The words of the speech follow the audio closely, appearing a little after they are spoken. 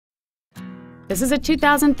This is a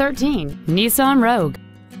 2013 Nissan Rogue.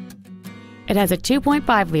 It has a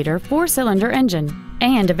 2.5-liter four-cylinder engine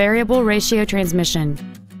and a variable ratio transmission.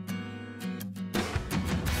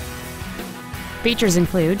 Features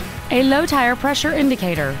include a low tire pressure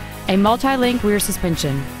indicator, a multi-link rear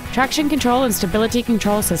suspension, traction control and stability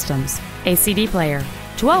control systems, a CD player,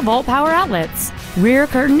 12-volt power outlets, rear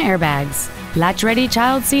curtain airbags, latch-ready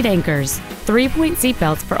child seat anchors, 3-point seat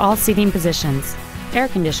belts for all seating positions, air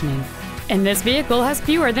conditioning, and this vehicle has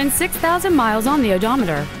fewer than 6,000 miles on the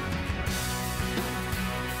odometer.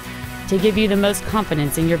 To give you the most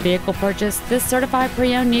confidence in your vehicle purchase, this certified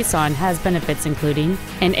pre-owned Nissan has benefits including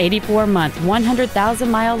an 84-month,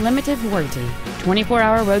 100,000-mile limited warranty,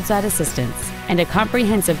 24-hour roadside assistance, and a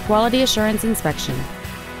comprehensive quality assurance inspection.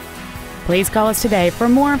 Please call us today for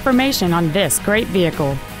more information on this great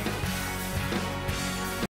vehicle.